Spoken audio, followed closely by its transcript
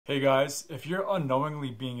Hey guys, if you're unknowingly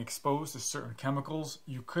being exposed to certain chemicals,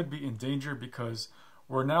 you could be in danger because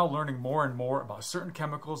we're now learning more and more about certain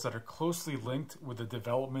chemicals that are closely linked with the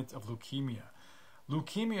development of leukemia.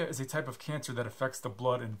 Leukemia is a type of cancer that affects the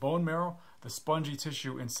blood and bone marrow, the spongy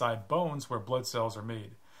tissue inside bones where blood cells are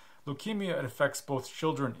made. Leukemia it affects both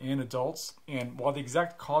children and adults, and while the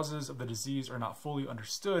exact causes of the disease are not fully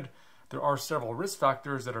understood, there are several risk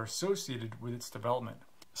factors that are associated with its development.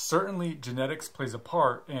 Certainly, genetics plays a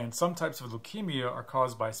part, and some types of leukemia are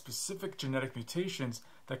caused by specific genetic mutations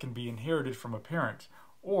that can be inherited from a parent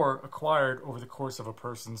or acquired over the course of a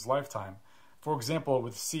person's lifetime. For example,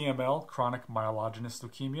 with CML, chronic myelogenous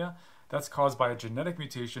leukemia, that's caused by a genetic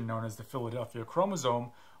mutation known as the Philadelphia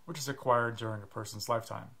chromosome, which is acquired during a person's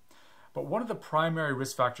lifetime. But one of the primary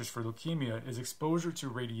risk factors for leukemia is exposure to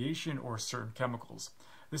radiation or certain chemicals.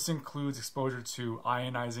 This includes exposure to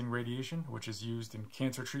ionizing radiation, which is used in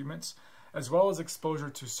cancer treatments, as well as exposure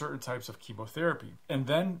to certain types of chemotherapy. And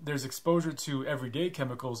then there's exposure to everyday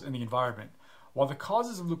chemicals in the environment. While the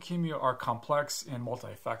causes of leukemia are complex and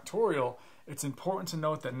multifactorial, it's important to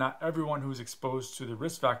note that not everyone who is exposed to the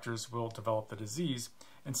risk factors will develop the disease,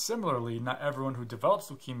 and similarly, not everyone who develops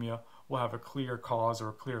leukemia will have a clear cause or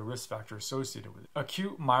a clear risk factor associated with it.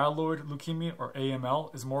 Acute myeloid leukemia, or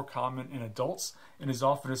AML, is more common in adults and is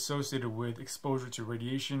often associated with exposure to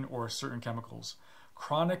radiation or certain chemicals.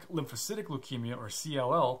 Chronic lymphocytic leukemia, or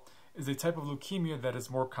CLL, is a type of leukemia that is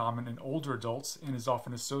more common in older adults and is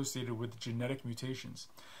often associated with genetic mutations.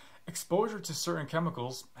 Exposure to certain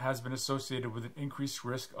chemicals has been associated with an increased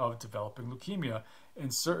risk of developing leukemia,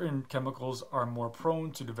 and certain chemicals are more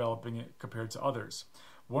prone to developing it compared to others.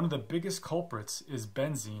 One of the biggest culprits is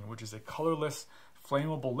benzene, which is a colorless,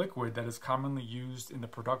 flammable liquid that is commonly used in the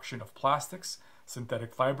production of plastics,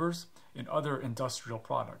 synthetic fibers, and other industrial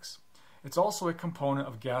products. It's also a component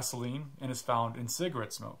of gasoline and is found in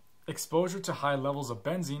cigarette smoke. Exposure to high levels of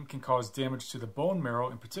benzene can cause damage to the bone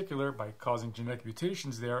marrow in particular by causing genetic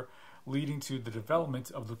mutations there, leading to the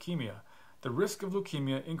development of leukemia. The risk of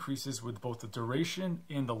leukemia increases with both the duration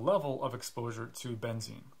and the level of exposure to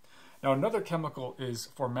benzene. Now, another chemical is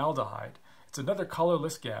formaldehyde. It's another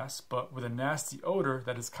colorless gas, but with a nasty odor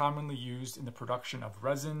that is commonly used in the production of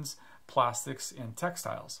resins, plastics, and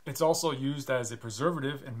textiles. It's also used as a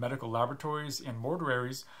preservative in medical laboratories and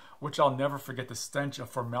mortuaries, which I'll never forget the stench of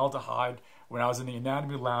formaldehyde when I was in the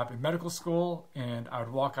anatomy lab in medical school, and I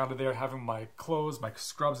would walk out of there having my clothes, my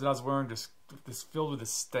scrubs that I was wearing, just filled with the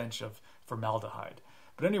stench of formaldehyde.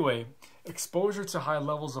 But anyway, exposure to high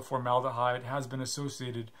levels of formaldehyde has been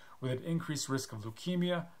associated with an increased risk of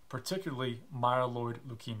leukemia, particularly myeloid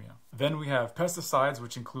leukemia. Then we have pesticides,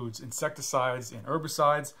 which includes insecticides and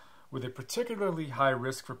herbicides, with a particularly high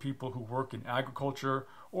risk for people who work in agriculture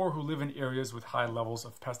or who live in areas with high levels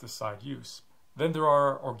of pesticide use. Then there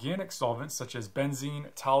are organic solvents such as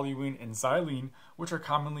benzene, toluene, and xylene, which are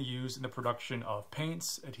commonly used in the production of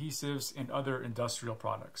paints, adhesives, and other industrial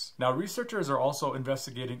products. Now, researchers are also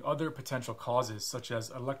investigating other potential causes such as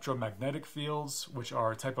electromagnetic fields, which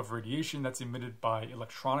are a type of radiation that's emitted by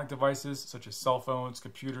electronic devices such as cell phones,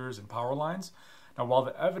 computers, and power lines. Now, while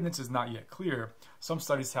the evidence is not yet clear, some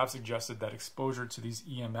studies have suggested that exposure to these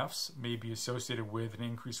EMFs may be associated with an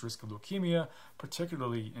increased risk of leukemia,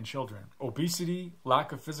 particularly in children. Obesity,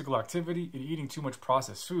 lack of physical activity, and eating too much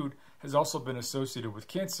processed food has also been associated with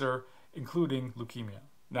cancer, including leukemia.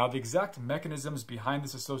 Now, the exact mechanisms behind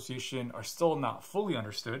this association are still not fully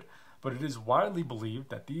understood, but it is widely believed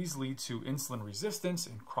that these lead to insulin resistance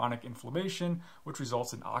and chronic inflammation, which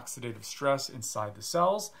results in oxidative stress inside the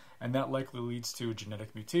cells, and that likely leads to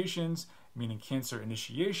genetic mutations, meaning cancer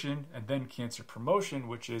initiation, and then cancer promotion,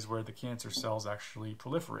 which is where the cancer cells actually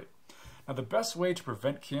proliferate. Now, the best way to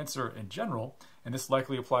prevent cancer in general, and this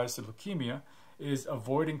likely applies to leukemia, is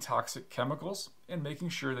avoiding toxic chemicals and making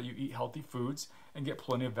sure that you eat healthy foods and get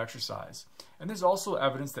plenty of exercise. And there's also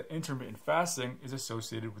evidence that intermittent fasting is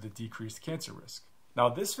associated with a decreased cancer risk. Now,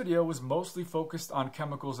 this video was mostly focused on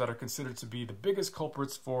chemicals that are considered to be the biggest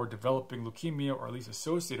culprits for developing leukemia, or at least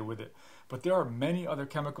associated with it, but there are many other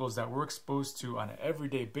chemicals that we're exposed to on an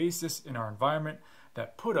everyday basis in our environment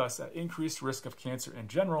that put us at increased risk of cancer in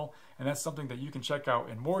general, and that's something that you can check out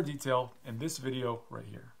in more detail in this video right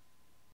here.